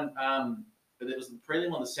 99. It was the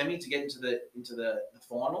prelim or the semi to get into the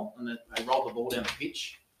final, and they rolled the ball down the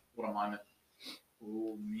pitch. What a moment!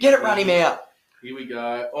 Ooh, Get it, run him out. Here we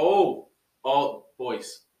go. Oh,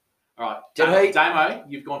 boys. All right. Damo,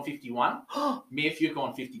 you've gone 51. Miff, you've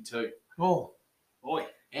gone 52. Oh, boy.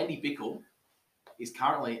 Andy Bickle is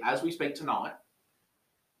currently, as we speak tonight,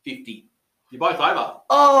 50. You're both over.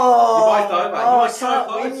 Oh! You're both over. Oh, You I are so can't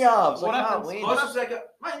close. win, Yavs. What I can't happens? win.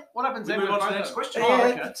 Mate, what happens we then? move on to the next question. Yeah,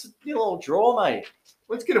 okay. it's a little draw, mate.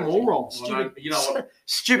 Let's get them all wrong. Well, you know what?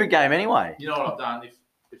 Stupid game anyway. You know what I've done? If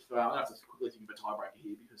I'm gonna have to quickly think of a tiebreaker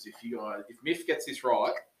here because if Miff gets this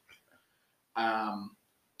right,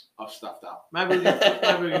 I've stuffed up. Maybe we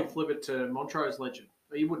can flip it to Montrose legend.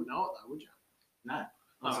 But you wouldn't know it though, would you? No,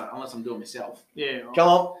 unless I'm doing myself. Yeah. Right. Come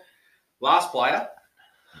on. Last player,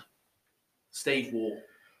 Steve Waugh.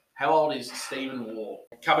 How old is Stephen Waugh?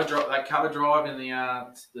 Cover drive in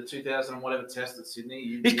the 2000 and whatever test at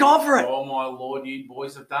Sydney. He's gone for it. Oh my lord, you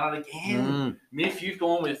boys have done it again. Miff, you've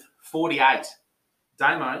gone with 48.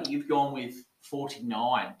 Damo, you've gone with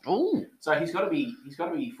 49. Ooh. So he's got to be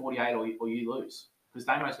 48 or you lose because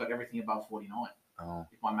Damo's got everything above 49. Oh.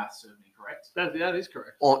 If my maths serves me correct. That is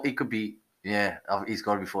correct. Or it could be, he's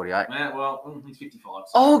got to be 48. Yeah, well, he's 55.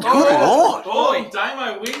 So. Oh, good lord. Oh,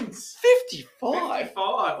 Damo wins. 55.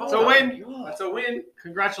 55. That's a win. That's a win.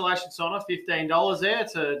 Congratulations, Sonna. $15 there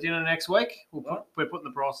to dinner next week. We're putting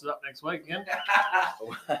the prices up next week again.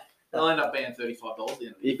 They'll end up being $35 at the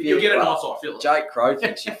end. If You'll get a nice off, Phil. Jake Crow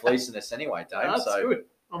thinks you're fleecing us anyway, Dave. That's so good.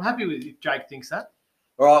 I'm happy with if Jake thinks that.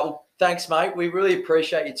 All right. Well, thanks, mate. We really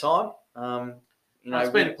appreciate your time. It's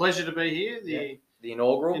been a pleasure to be here. The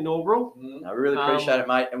inaugural. I really appreciate it,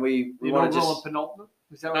 mate. And we want to just and penultimate.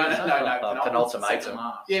 Is that No, what you say?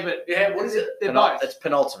 penultimatum. Yeah, but what is it? They're both. It's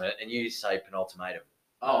penultimate, and you say penultimatum.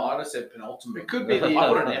 Oh, I just said penultimate. It could be I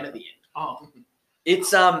put an M at the end. Oh,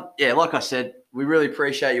 It's like I said, we really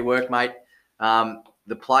appreciate your work, mate.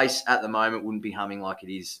 The place at the moment wouldn't be humming like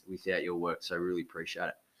it is without your work, so really appreciate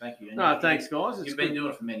it. Thank you. no, thanks, guys. You've been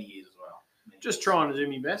doing it for many years as well. Just trying to do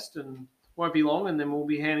my best, and won't be long, and then we'll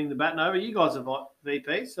be handing the baton over. You guys are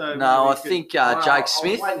VP, so No, I think Jake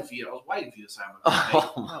Smith. I was waiting for you to say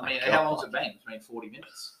Oh, I mean, how long's it been? It's been 40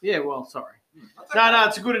 minutes. Yeah, well, sorry. That's okay. No,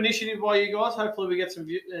 it's a good initiative by you guys. Hopefully, we get some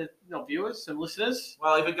not viewers, some listeners.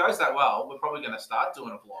 Well, if it goes that well, we're probably going to start doing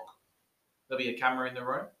a vlog. There'll be a camera in the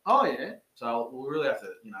room, Oh yeah, so we'll really have to,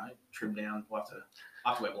 trim down. We'll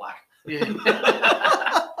have to wear black. yeah.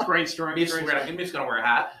 Green screen. Miff's going to wear a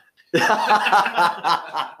hat.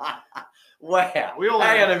 Wow. We all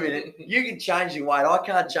Hang have- on a minute. You can change your weight. I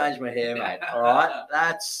can't change my hair, mate. All right?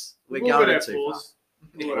 We're We'll going get our too applause.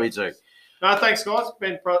 far. We do. No, thanks, guys.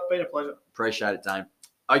 Been a pleasure. Appreciate it, Dame.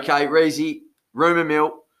 Okay, Reezy, rumour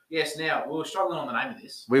mill. Yes, now, we were struggling on the name of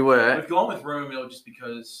this. We were. We've gone with Rumour Mill just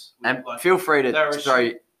because... And feel free to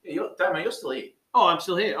throw... Yeah, Damo, you're still here. Oh, I'm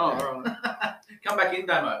still here. Oh, all right. Come back in,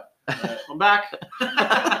 Damo. I'm back.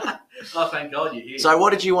 Oh, thank God you're here. So what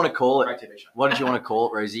did you want to call it? Great TV show. What did you want to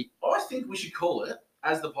call it, Reezy? I think we should call it,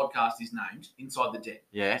 as the podcast is named, Inside the Den.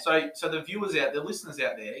 Yeah. So the viewers the listeners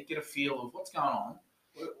out there get a feel of what's going on,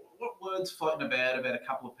 what words floating about a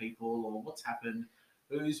couple of people, or what's happened,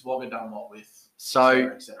 who's Wagga done what with, So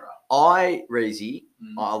etc. Reezy,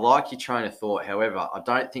 I like your train of thought. However, I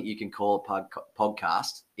don't think you can call a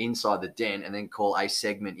podcast Inside the Den and then call a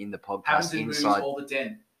segment in the podcast Happens in movies Inside. all the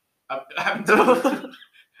den.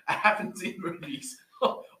 Happens in movies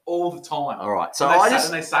all the time. All right. So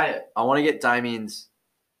And they say it. I want to get Damien's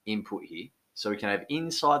input here. So we can have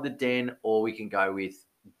Inside the Den, or we can go with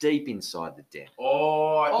Deep Inside the Den.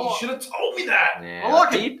 Oh, you should have told me that. Yeah, I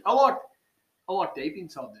like did. it. I like deep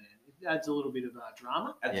inside there. It adds a little bit of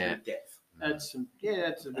drama. That's Yeah. good depth. Adds some. Yeah,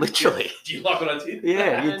 that's a Literally. Do you like what I did?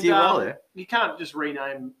 Yeah, you And, did well there. You can't just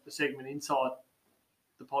rename the segment inside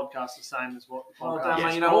the podcast the same as what the Well, podcast Damo,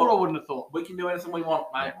 is you know called. what? I wouldn't have thought. We can do anything we want,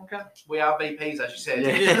 mate. Okay. We are VPs, as you said.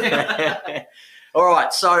 Yeah. All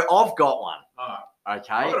right. So I've got one. All right.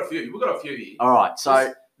 Okay. We've got a few here. All right.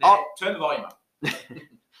 So Now, turn the volume up.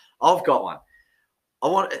 I've got one.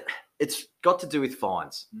 it's got to do with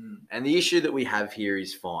fines. And the issue that we have here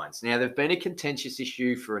is fines. Now, they've been a contentious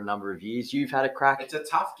issue for a number of years. You've had a crack. It's a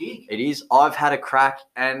tough gig. It is. I've had a crack,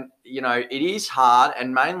 and, it is hard.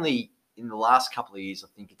 And mainly in the last couple of years, I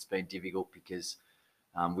think it's been difficult because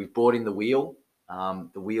we've brought in the wheel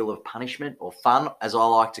of punishment, or fun, as I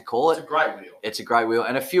like to call it. It's a great wheel. It's a great wheel.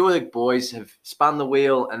 And a few of the boys have spun the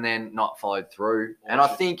wheel and then not followed through. And I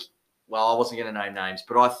think, well, I wasn't going to name names,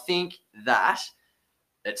 but I think that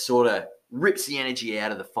it sort of rips the energy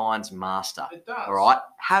out of the fines master. It does. All right.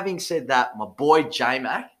 Having said that, my boy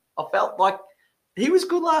J-Mac, I felt like he was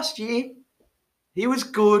good last year. He was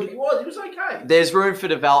good. He was okay. There's room for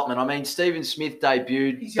development. I mean, Stephen Smith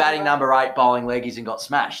debuted, batting number 8, bowling leggies, and got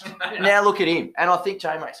smashed. Now look at him. And I think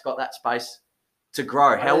J-Mac's got that space to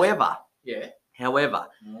grow. However,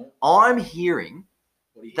 I'm hearing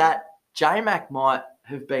that J-Mac might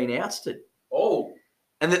have been ousted. Oh.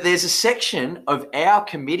 And that there's a section of our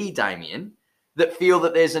committee, Damian, that feel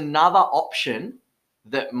that there's another option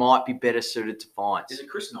that might be better suited to fines. Is it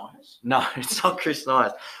Chris Nyers? No, it's not Chris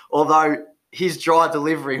Nyers. Although his dry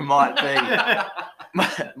delivery might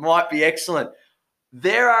be excellent.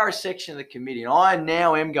 There are a section of the committee, and I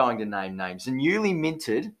now am going to name names. The newly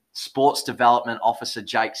minted Sports Development Officer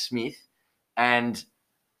Jake Smith and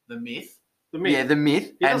the Myth. Yeah, the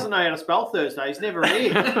Myth. He doesn't know how to spell Thursday. He's never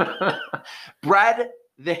here. Brad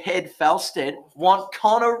the Head Falstead want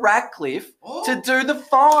Connor Ratcliffe to do the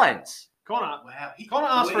fines. Connor Connor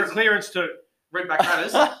asked for a clearance to Redback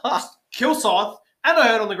Raiders, Kilsyth, and I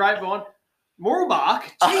heard on the grapevine, Moorbark.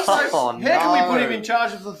 Jesus, how can we put him in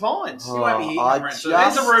charge of the fines? He won't be here.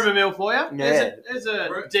 There's a rumour mill for you. Yeah. There's a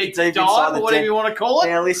deep inside dive, the or whatever you want to call it.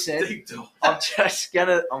 Now listen,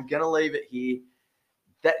 I'm gonna leave it here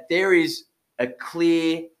that there is a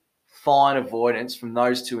clear fine avoidance from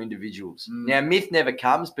those two individuals. Now, Myth never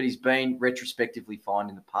comes, but he's been retrospectively fined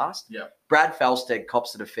in the past. Yeah. Brad Falstead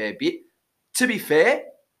cops it a fair bit. To be fair,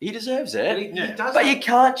 he deserves it. He does. But you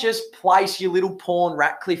can't just place your little pawn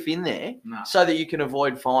Ratcliffe in there so that you can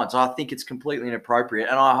avoid fines. I think it's completely inappropriate,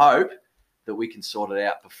 and I hope that we can sort it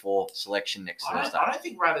out before selection next Thursday. I don't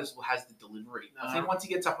think Raiders has the delivery. No. I think once he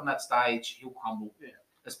gets up on that stage, he'll crumble. Yeah.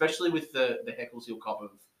 Especially with the heckles he'll cop of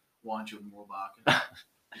Wynchwood and Moorbark,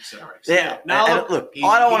 etc. Yeah. No, look,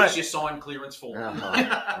 I don't want to just sign clearance for him.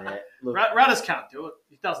 Raiders can't do it.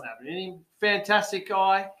 He doesn't have it in him. Fantastic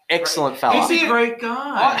guy. Excellent fella. He's a great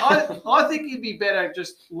guy. I think he'd be better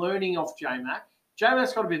just learning off J-Mac.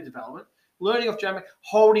 J-Mac's got a bit of development. Learning off J-Mac,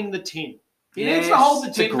 holding the tin. He needs to hold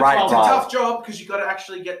the tin. It's a great It's a tough job because you've got to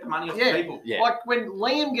actually get the money off the people. Yeah. Like when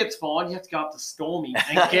Liam gets fined, you have to go up to Stormy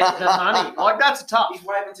and get the money. Like that's tough. He's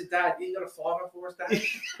waving to Dad. You got a $5 for us,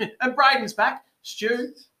 Dad? And Braden's back.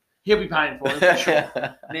 Stu, he'll be paying for it for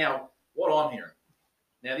sure. Now, what I'm hearing.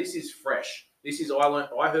 Now, this is fresh.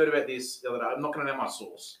 I heard about this the other day. I'm not going to know my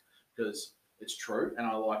source because it's true, and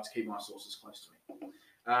I like to keep my sources close to me.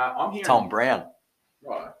 I'm hearing Tom Brown.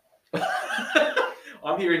 Right.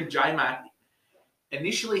 I'm hearing J-Mac.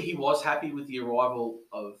 Initially, he was happy with the arrival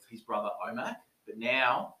of his brother Omac, but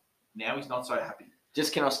now he's not so happy.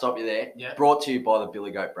 Just can I stop you there? Yeah. Brought to you by the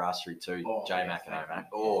Billy Goat Brasserie too, J-Mac and Omac.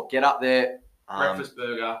 Oh, get up there. Breakfast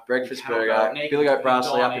burger. Billy Goat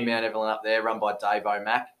Brasserie up in Mount Evelyn up there, run by Dave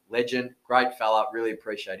Omac. Legend, great fella. Really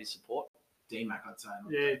appreciate his support. D-Mac, I'd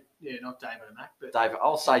say. Yeah, not Dave Omac, but Dave.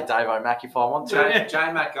 I'll say Dave Omac if I want to.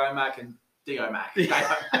 J-Mac, Omac, and D-Omac. Dave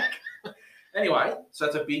Omac. Anyway, so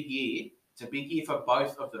it's a big year. It's a big year for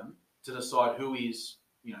both of them to decide who is,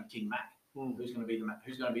 King Mac. Who's going to be the Mac?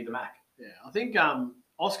 Who's going to be the Mac? Yeah, I think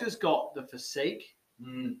Oscar's got the physique,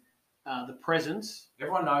 the presence.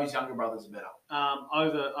 Everyone knows younger brothers are better.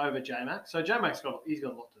 Over J-Mac. So J-Mac's got a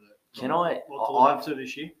lot to do. Can I? Lot to live up to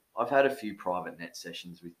this year. I've had a few private net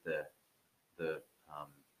sessions with the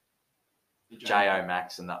J-O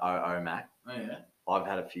Max and the O Mac. Oh yeah. I've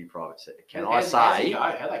had a few private sessions. How'd they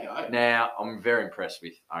go? Now I'm very impressed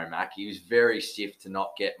with Omac. He was very stiff to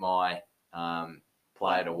not get my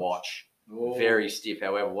player to watch. Ooh. Very stiff.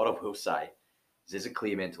 However, what I will say is there's a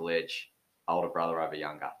clear mental edge. Older brother over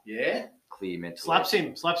younger. Yeah. Clear mental Slaps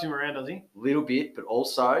edge. Slaps him around, does he? Little bit, but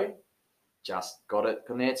also just got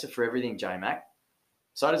an answer for everything, J-Mac.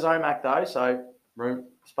 So does Omac though. So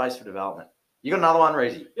space for development. You got another one,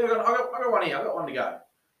 Reesy? Yeah, I got one here. I got one to go.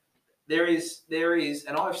 There is,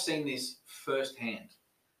 and I've seen this firsthand.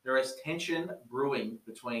 There is tension brewing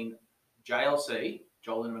between JLC,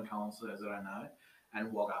 Joel Lindemann Collins, as I don't know,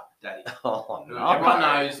 and Wagga Daddy. Oh no! Everyone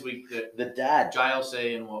knows the dad.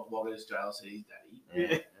 JLC and Wagga's JLC's daddy.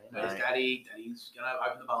 Yeah. His daddy's going to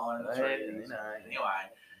open the barn and Anyway,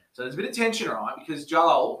 so there's a bit of tension, right? Because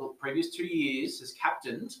Joel, the previous 2 years, has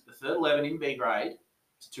captained the third 11 in B grade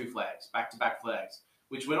to 2 flags, back-to-back flags,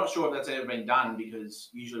 which we're not sure if that's ever been done because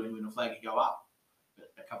usually when we win a flag, you go up.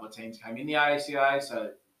 But a couple of teams came in the ACA,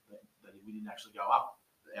 so we didn't actually go up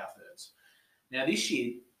our thirds. Now this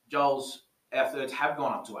year, our thirds have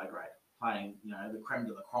gone up to A grade, playing the creme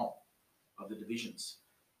de la creme of the divisions.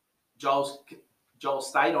 Joel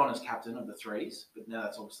stayed on as captain of the 3s, but now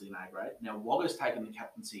that's obviously an A grade. Now Wagga's taken the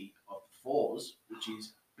captaincy of the 4s, which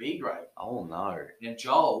is B grade. Oh no! Now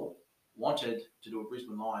Joel wanted to do a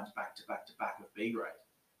Brisbane Lions back to back with B grade.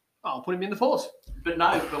 Oh, I'll put him in the 4s. But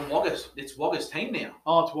no, it's Wagga's team now.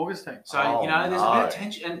 Oh, it's Wagga's team. So there's a bit of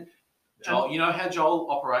tension. And Joel, you know how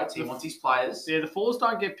Joel operates. He wants his players. Yeah, the 4s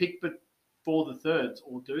don't get picked, but for the 3rds,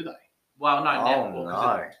 or do they? Well, no.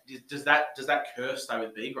 No. Does that curse stay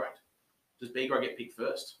with B grade? Does B grade get picked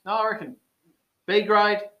first? No, I reckon B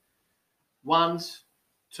grade, 1s,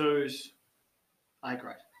 2s, A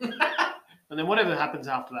grade. And then whatever happens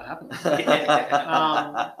after that happens.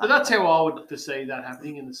 But that's how I would foresee that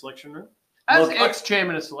happening in the selection room. As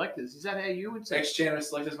ex-chairman of selectors, is that how you would say? Ex-chairman of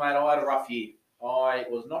selectors, mate, I had a rough year. I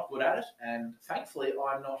was not good at it, and thankfully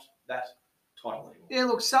I'm not that title anymore. Yeah,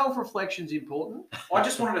 look, self-reflection's important. I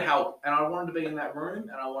just wanted to help, and I wanted to be in that room,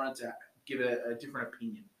 and I wanted to give a different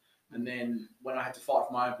opinion. And then when I had to fight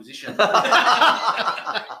for my own position,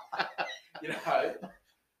 I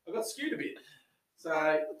got skewed a bit.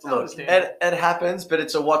 So look, it happens, but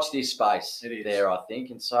it's a watch this space there, I think.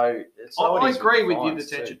 And so I agree with you, the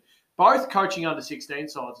tension. Both coaching under 16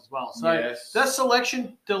 sides as well. So that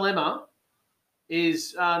selection dilemma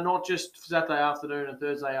is not just Saturday afternoon and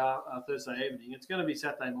Thursday evening. It's going to be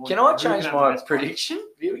Saturday morning. Can I change my prediction?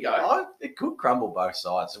 Here we go. It could crumble both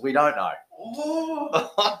sides. We don't know.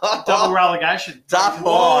 Oh, double relegation.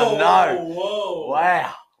 Oh, no. Whoa.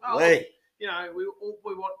 Wow. We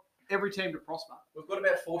want every team to prosper. We've got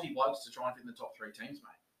about 40 blokes to try and fit in the top 3 teams,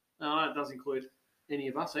 mate. No, it doesn't include any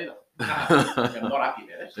of us either. I'm not happy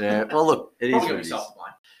about it. Yeah, well, look, it is what it is. All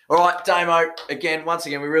right, Damo, once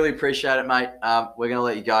again, we really appreciate it, mate. We're going to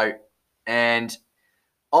let you go. And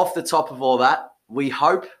off the top of all that, we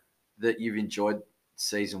hope that you've enjoyed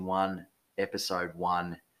Season 1, Episode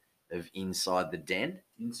 1 of Inside the Den.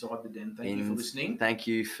 Inside the Den. Thank you for listening. Thank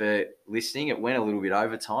you for listening. It went a little bit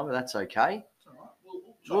over time, but that's okay. It's all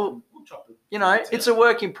right. We'll chop it. It's a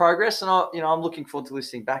work in progress, and I'm looking forward to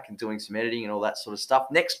listening back and doing some editing and all that sort of stuff.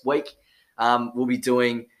 Next week, we'll be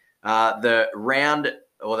doing the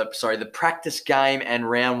practice game and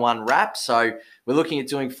round 1 wrap. So we're looking at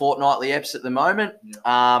doing fortnightly eps at the moment.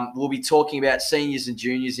 Yeah. We'll be talking about seniors and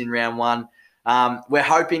juniors in round 1. We're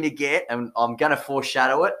hoping to get, and I'm going to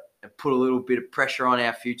foreshadow it and put a little bit of pressure on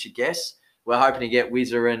our future guests. We're hoping to get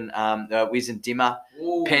Wiz and Dimmer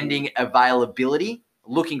pending availability.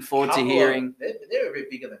 Looking forward to hearing. They're a bit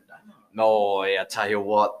bigger than Damo. Oh, yeah, I tell you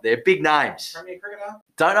what, they're big names. Premier cricketer.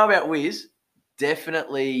 Don't know about Wiz.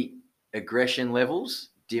 Definitely aggression levels,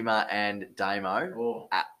 Dimmer and Damo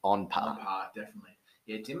on par. On par, definitely.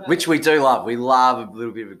 Yeah, Dimmer. Which we do love. We love a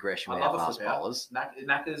little bit of aggression with our fast bowlers.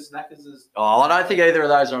 Knackers is... Oh, I don't think either of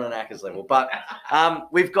those are on a Knackers level. But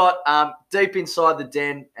we've got Deep Inside the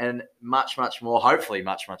Den and much, much more. Hopefully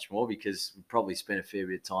much, much more, because we probably spent a fair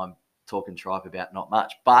bit of time talking tripe about not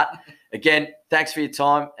much. But again, thanks for your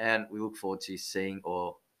time, and we look forward to seeing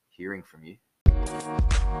or hearing from you.